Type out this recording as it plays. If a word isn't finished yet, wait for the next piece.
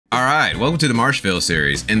Alright, welcome to the Marshville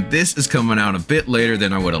series, and this is coming out a bit later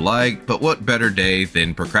than I would have liked, but what better day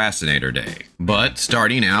than Procrastinator Day. But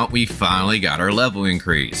starting out, we finally got our level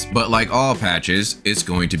increase, but like all patches, it's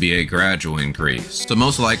going to be a gradual increase, so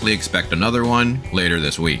most likely expect another one later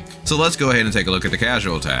this week. So let's go ahead and take a look at the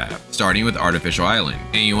casual tab, starting with Artificial Island,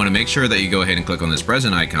 and you want to make sure that you go ahead and click on this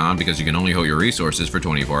present icon because you can only hold your resources for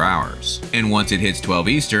 24 hours. And once it hits 12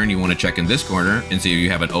 Eastern, you want to check in this corner and see if you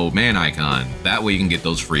have an old man icon, that way you can get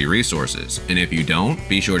those free resources. And if you don't,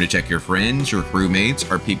 be sure to check your friends, your crewmates,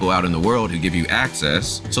 or people out in the world who give you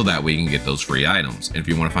access so that way you can get those free items. And if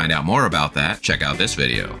you want to find out more about that, check out this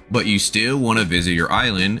video. But you still want to visit your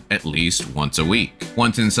island at least once a week.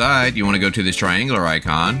 Once inside, you want to go to this triangular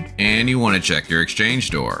icon and you want to check your exchange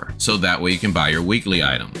door so that way you can buy your weekly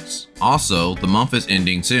items. Also, the month is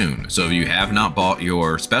ending soon, so if you have not bought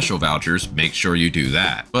your special vouchers, make sure you do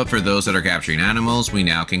that. But for those that are capturing animals, we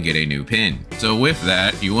now can get a new pin. So with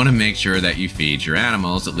that, you want to make sure that you feed your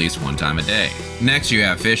animals at least one time a day. Next, you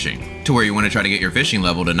have fishing, to where you want to try to get your fishing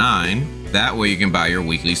level to 9. That way you can buy your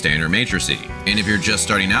weekly standard matricy. And if you're just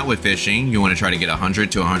starting out with fishing, you want to try to get 100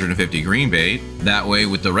 to 150 green bait. That way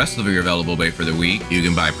with the rest of your available bait for the week, you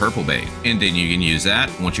can buy purple bait. And then you can use that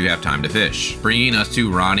once you have time to fish. Bringing us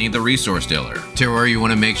to Ronnie the resource dealer, to where you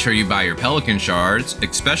want to make sure you buy your pelican shards,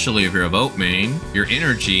 especially if you're a boat main, your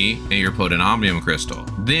energy, and your Potanomium crystal.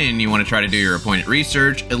 Then you want to try to do your appointed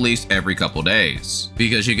research at least every couple days,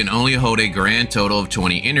 because you can only hold a grand total of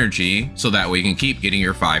 20 energy, so that way you can keep getting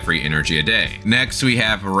your 5 free energy a day. Next we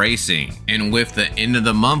have racing, and with the end of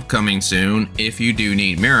the month coming soon, if you do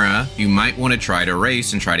need Mira, you might want to try to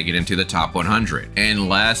race and try to get into the top 100. And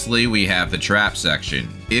lastly, we have the trap section.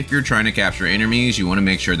 If you're trying to capture enemies, you want to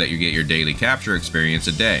make sure that you get your daily capture experience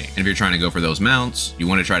a day. And if you're trying to go for those mounts, you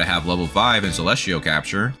want to try to have level 5 in Celestial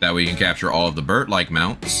capture, that way you can capture all of the bird-like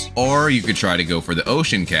mounts. Or you could try to go for the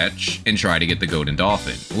ocean catch and try to get the golden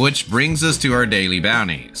dolphin. Which brings us to our daily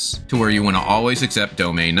bounties, to where you want to always accept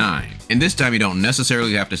domain 9. And this time you don't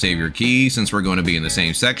necessarily have to save your keys since we're going to be in the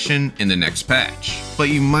same section in the next patch. But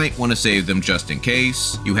you might want to save them just in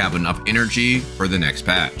case you have enough energy for the next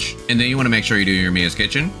patch. And then you want to make sure you do your Mia's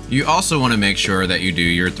Kitchen. You also want to make sure that you do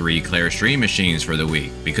your 3 Claire Stream machines for the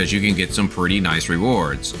week, because you can get some pretty nice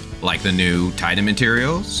rewards, like the new Titan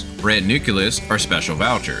materials, Red Nucleus, or special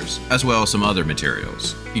vouchers, as well as some other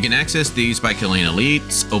materials. You can access these by killing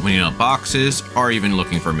elites, opening up boxes, or even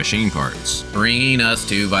looking for machine parts. Bringing us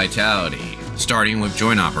to Vitality, starting with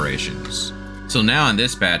joint operations. So now in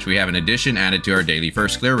this patch, we have an addition added to our daily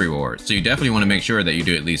first clear reward. So you definitely want to make sure that you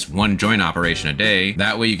do at least 1 joint operation a day.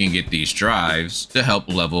 That way you can get these drives to help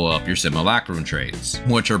level up your simulacrum traits,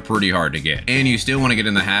 which are pretty hard to get. And you still want to get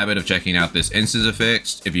in the habit of checking out this instance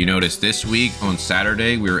affix. If you notice, this week on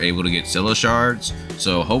Saturday, we were able to get Scylla shards.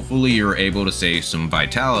 So hopefully you're able to save some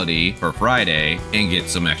vitality for Friday and get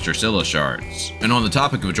some extra Scylla shards. And on the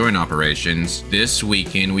topic of joint operations, this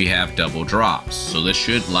weekend we have double drops. So this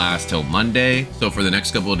should last till Monday. So for the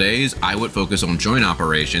next couple of days, I would focus on joint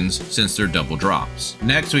operations since they're double drops.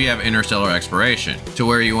 Next, we have Interstellar Exploration, to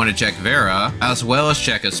where you want to check Vera, as well as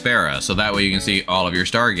check Aspera, so that way you can see all of your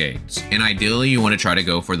stargates. And ideally, you want to try to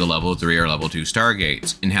go for the level 3 or level 2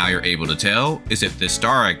 stargates. And how you're able to tell is if this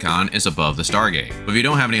star icon is above the stargate. But if you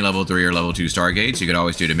don't have any level 3 or level 2 stargates, you could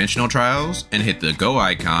always do Dimensional Trials and hit the Go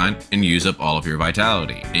icon and use up all of your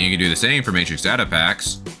vitality. And you can do the same for Matrix Data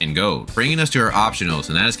Packs in gold. Bringing us to our optionals,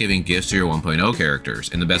 and that is giving gifts to your 1.0 characters.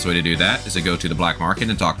 And the best way to do that is to go to the black market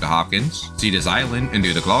and talk to Hopkins, see this island and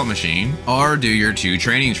do the claw machine, or do your 2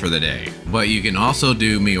 trainings for the day. But you can also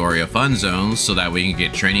do Mioria fun zones, so that way you can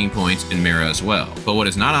get training points in Mira as well. But what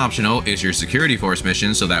is not optional is your security force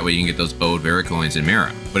mission, so that way you can get those old Vera coins in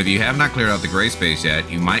Mira. But if you have not cleared out the gray space yet,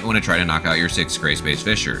 you might want to try to knock out your 6 gray space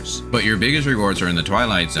fishers. But your biggest rewards are in the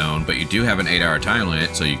Twilight Zone, but you do have an 8-hour time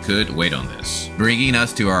limit, so you could wait on this. Bringing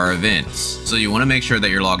us to our events. So you want to make sure that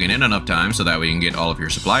you're logging in enough time so that way you can get all of your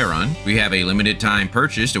supply run. We have a limited time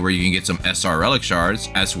purchase to where you can get some SR relic shards,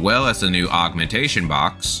 as well as the new augmentation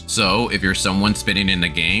box. So if you're someone spinning in the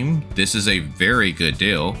game, this is a very good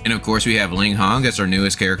deal. And of course we have Ling as our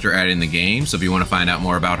newest character added in the game, so if you want to find out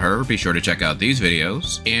more about her, be sure to check out these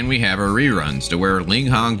videos. And we have our reruns, to where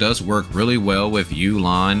Ling does work really well with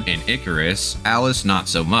Yulan and Icarus. Alice not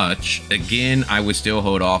so much. Again, I would still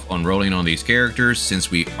hold off on rolling on these characters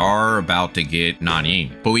since we are about to get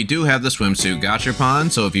Nanyin. But we do have the swim swimsuit Gachapon,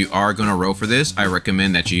 so if you are going to roll for this, I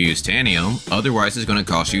recommend that you use Tanium, otherwise it's going to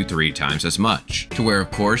cost you 3 times as much. To where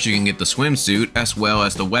of course you can get the swimsuit as well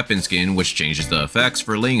as the weapon skin, which changes the effects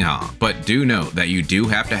for Ling. But do note that you do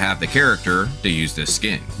have to have the character to use this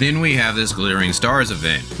skin. Then we have this Glittering Stars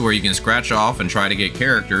event, where you can scratch off and try to get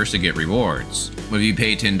characters to get rewards. If you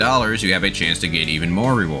pay $10, you have a chance to get even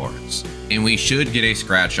more rewards. And we should get a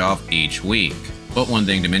scratch off each week. But one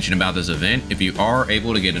thing to mention about this event, if you are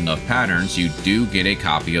able to get enough patterns, you do get a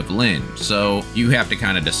copy of Ling. So you have to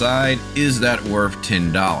kind of decide, is that worth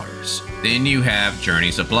 $10? Then you have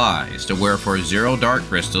Journey Supplies, to where for 0 dark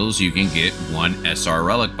crystals you can get 1 SR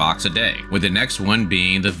relic box a day, with the next one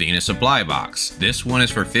being the Venus supply box. This one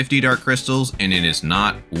is for 50 dark crystals and it is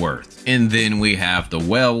not worth. And then we have the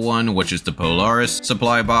whale one, which is the Polaris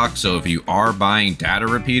supply box, so if you are buying data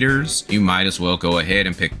repeaters, you might as well go ahead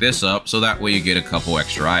and pick this up so that way you get a couple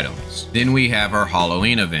extra items. Then we have our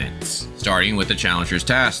Halloween events, starting with the Challengers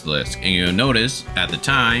task list, and you'll notice at the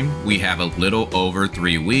time we have a little over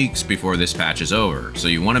 3 weeks before this patch is over, so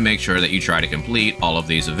you want to make sure that you try to complete all of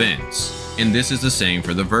these events. And this is the same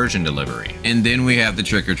for the version delivery. And then we have the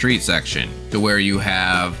trick or treat section, to where you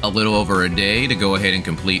have a little over a day to go ahead and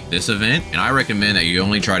complete this event, and I recommend that you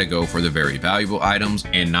only try to go for the very valuable items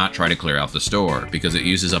and not try to clear out the store, because it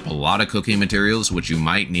uses up a lot of cooking materials which you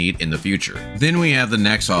might need in the future. Then we have the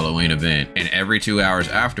next Halloween event, and every 2 hours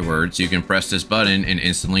afterwards you can press this button and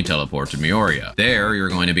instantly teleport to Mioria. There you're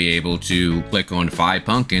going to be able to click on 5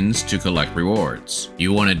 pumpkins to collect rewards.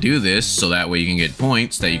 You want to do this so that way you can get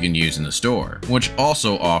points that you can use in the store, which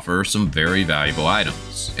also offers some very valuable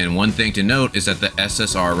items. And one thing to note is that the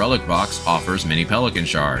SSR relic box offers many pelican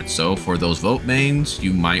shards, so for those vote mains,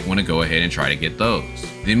 you might want to go ahead and try to get those.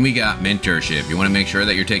 Then we got mentorship. You want to make sure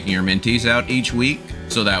that you're taking your mentees out each week,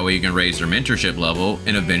 so that way you can raise their mentorship level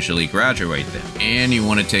and eventually graduate them. And you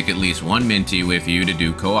want to take at least 1 mentee with you to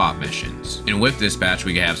do co-op missions. And with this patch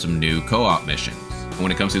we have some new co-op missions.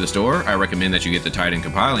 When it comes to the store, I recommend that you get the Titan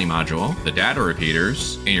compiling module, the data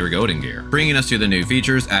repeaters, and your golden gear, bringing us to the new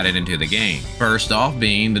features added into the game. First off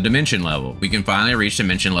being the dimension level. We can finally reach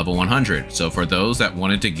dimension level 100, so for those that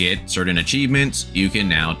wanted to get certain achievements, you can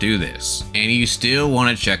now do this. And you still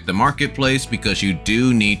want to check the marketplace because you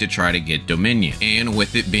do need to try to get Dominion. And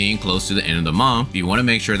with it being close to the end of the month, you want to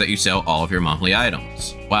make sure that you sell all of your monthly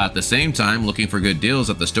items, while at the same time looking for good deals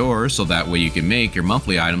at the store so that way you can make your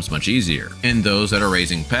monthly items much easier. And those that are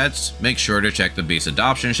raising pets, make sure to check the beast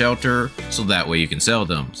adoption shelter so that way you can sell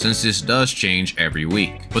them, since this does change every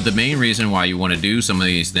week. But the main reason why you want to do some of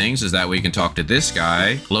these things is that way you can talk to this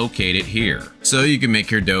guy located here. So you can make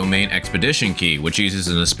your domain expedition key, which uses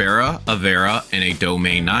an Aspera, a Vera, and a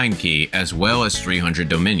domain 9 key, as well as 300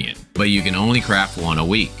 Dominion. But you can only craft 1 a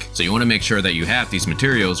week, so you want to make sure that you have these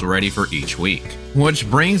materials ready for each week. Which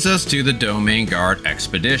brings us to the Domain Guard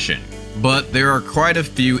Expedition. But there are quite a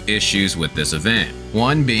few issues with this event.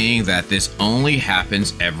 One being that this only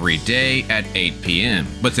happens every day at 8 PM.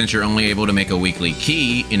 But since you're only able to make a weekly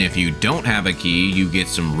key, and if you don't have a key, you get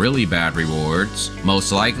some really bad rewards,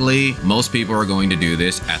 most likely, most people are going to do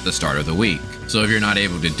this at the start of the week. So if you're not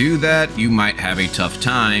able to do that, you might have a tough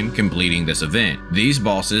time completing this event. These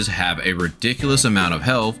bosses have a ridiculous amount of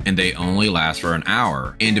health and they only last for an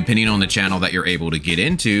hour. And depending on the channel that you're able to get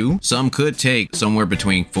into, some could take somewhere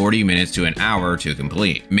between 40 minutes to an hour to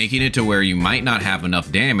complete, making it to where you might not have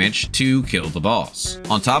enough damage to kill the boss.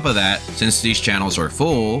 On top of that, since these channels are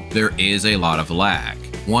full, there is a lot of lag.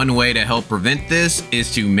 One way to help prevent this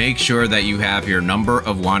is to make sure that you have your number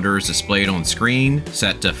of wanderers displayed on screen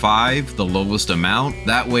set to 5, the lowest amount.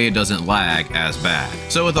 That way it doesn't lag as bad.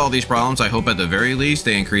 So with all these problems, I hope at the very least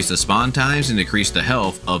they increase the spawn times and decrease the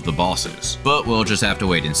health of the bosses. But we'll just have to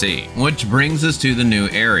wait and see. Which brings us to the new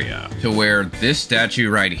area, to where this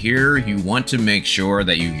statue right here, you want to make sure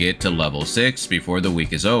that you get to level 6 before the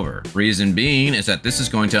week is over. Reason being is that this is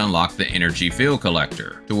going to unlock the energy field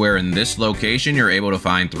collector, to where in this location you're able to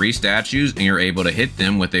find 3 statues and you're able to hit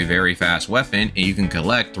them with a very fast weapon, and you can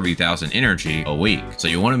collect 3,000 energy a week. So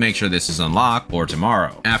you want to make sure this is unlocked for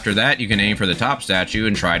tomorrow. After that, you can aim for the top statue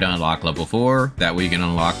and try to unlock level 4. That way you can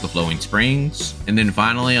unlock the flowing springs, and then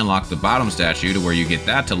finally unlock the bottom statue to where you get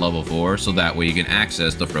that to level 4, so that way you can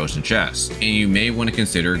access the frozen chest. And you may want to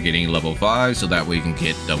consider getting level 5 so that way you can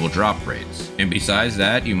get double drop rates. And besides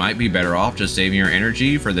that, you might be better off just saving your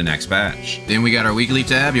energy for the next patch. Then we got our weekly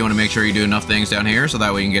tab. You want to make sure you do enough things down here so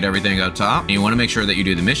that way you can get everything up top, and you want to make sure that you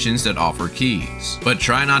do the missions that offer keys. But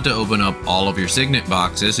try not to open up all of your signet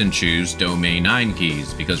boxes and choose Domain 9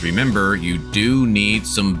 keys, because remember, you do need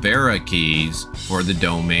some Vera keys for the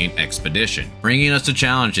Domain Expedition. Bringing us to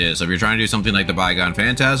challenges, so if you're trying to do something like the Bygone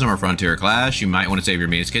Phantasm or Frontier Clash, you might want to save your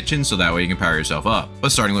maid's kitchen so that way you can power yourself up.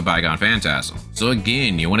 But starting with Bygone Phantasm. So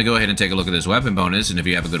again, you want to go ahead and take a look at this weapon bonus, and if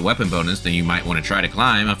you have a good weapon bonus, then you might want to try to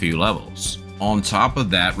climb a few levels. On top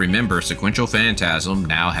of that, remember, Sequential Phantasm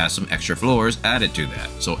now has some extra floors added to that.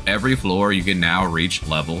 So every floor you can now reach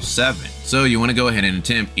level 7. So you want to go ahead and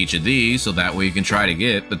attempt each of these so that way you can try to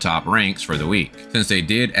get the top ranks for the week, since they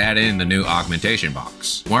did add in the new augmentation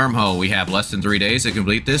box. Wormhole, we have less than 3 days to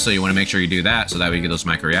complete this, so you want to make sure you do that so that way you get those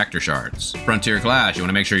microreactor shards. Frontier Clash, you want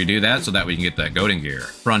to make sure you do that so that way you can get that golden gear.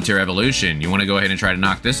 Frontier Evolution, you want to go ahead and try to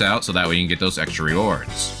knock this out so that way you can get those extra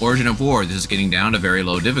rewards. Origin of War, this is getting down to very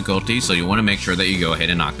low difficulty, so you want to make sure that you go ahead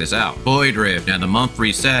and knock this out. Void Rift, now the month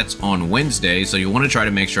resets on Wednesday, so you want to try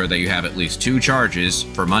to make sure that you have at least 2 charges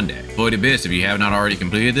for Monday. Void Abyss, if you have not already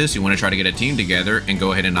completed this, you want to try to get a team together and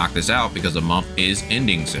go ahead and knock this out because the month is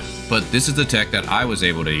ending soon. But this is the tech that I was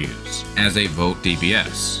able to use as a vote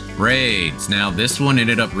DPS. Raids, now this one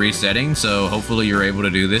ended up resetting, so hopefully you're able to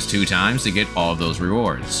do this 2 times to get all of those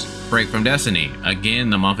rewards. Break from Destiny, again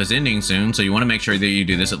the month is ending soon, so you want to make sure that you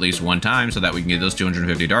do this at least 1 time so that we can get those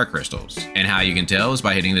 250 dark crystals. And how you can tell is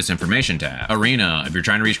by hitting this information tab. Arena, if you're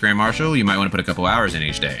trying to reach Grand Marshal, you might want to put a couple hours in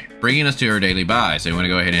each day. Bringing us to our daily buy, so you want to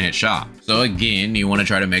go ahead and hit shop. So again, you want to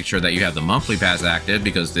try to make sure that you have the monthly pass active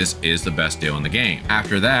because this is the best deal in the game.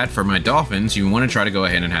 After that, for my dolphins, you want to try to go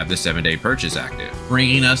ahead and have the 7-day purchase active.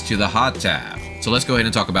 Bringing us to the hot tab. So let's go ahead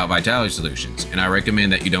and talk about vitality solutions, and I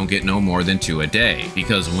recommend that you don't get no more than 2 a day,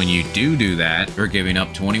 because when you do that, you're giving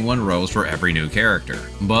up 21 rolls for every new character.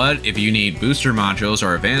 But if you need booster modules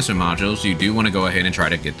or advancement modules, you do want to go ahead and try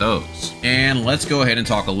to get those. And let's go ahead and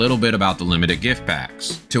talk a little bit about the limited gift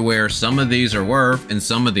packs, to where some of these are worth and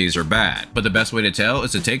some of these are bad. But the best way to tell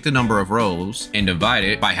is to take the number of rolls and divide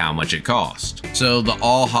it by how much it cost. So the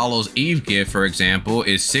All Hallows Eve gift, for example,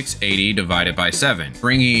 is 680 divided by 7,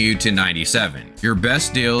 bringing you to 97. Your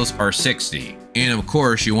best deals are 60. And of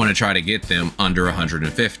course, you want to try to get them under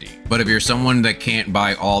 150. But if you're someone that can't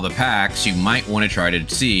buy all the packs, you might want to try to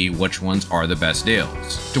see which ones are the best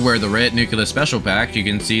deals. To where the Red Nucleus Special Pack, you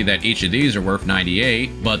can see that each of these are worth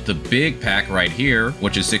 98, but the big pack right here,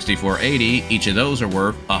 which is 6480, each of those are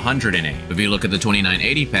worth 108. If you look at the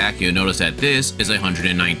 2980 pack, you'll notice that this is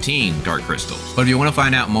 119 dark crystals. But if you want to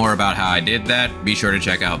find out more about how I did that, be sure to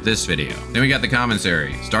check out this video. Then we got the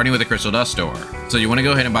commissary, starting with the Crystal Dust Store. So you want to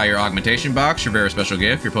go ahead and buy your augmentation box, your very special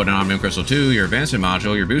gift, your Potent Omnium Crystal 2, your advancement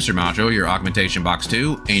module, your booster module, your augmentation box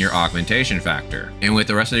 2, and your augmentation factor. And with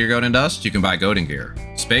the rest of your golden dust, you can buy golden gear.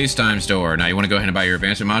 Space Time Store. Now you want to go ahead and buy your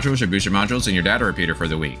advancement modules, your booster modules, and your data repeater for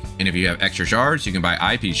the week. And if you have extra shards, you can buy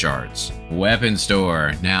IP shards. Weapon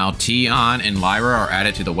Store. Now Tion and Lyra are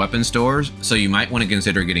added to the weapon stores, so you might want to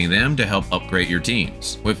consider getting them to help upgrade your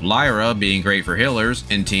teams. With Lyra being great for healers,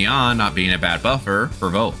 and Tion not being a bad buffer for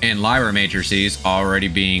Volt. And Lyra matrices already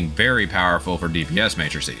being very powerful for DPS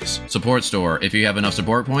matrices. Support Store. If you have enough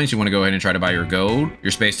support points, you want to go ahead and try to buy your gold,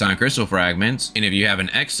 your space-time crystal fragments, and if you have an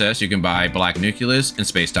excess, you can buy Black Nucleus and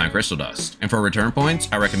space-time crystal dust. And for return points,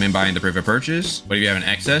 I recommend buying the proof of purchase, but if you have an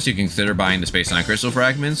excess, you can consider buying the space-time crystal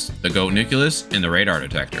fragments, the gold nucleus, and the radar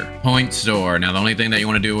detector. Point Store. Now the only thing that you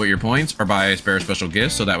want to do with your points are buy a spare special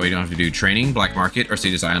gifts, so that way you don't have to do training, black market, or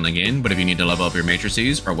see this island again. But if you need to level up your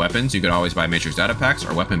matrices or weapons, you could always buy matrix data packs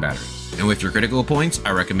or weapon batteries. And with your critical points,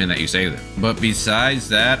 I recommend that you save them. But besides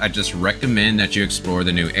that, I just recommend that you explore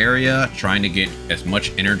the new area, trying to get as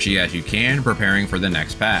much energy as you can, preparing for the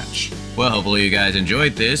next patch. Well, hopefully you guys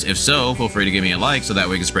enjoyed this. If so, feel free to give me a like so that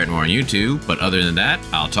we can spread more on YouTube. But other than that,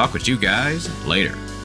 I'll talk with you guys later.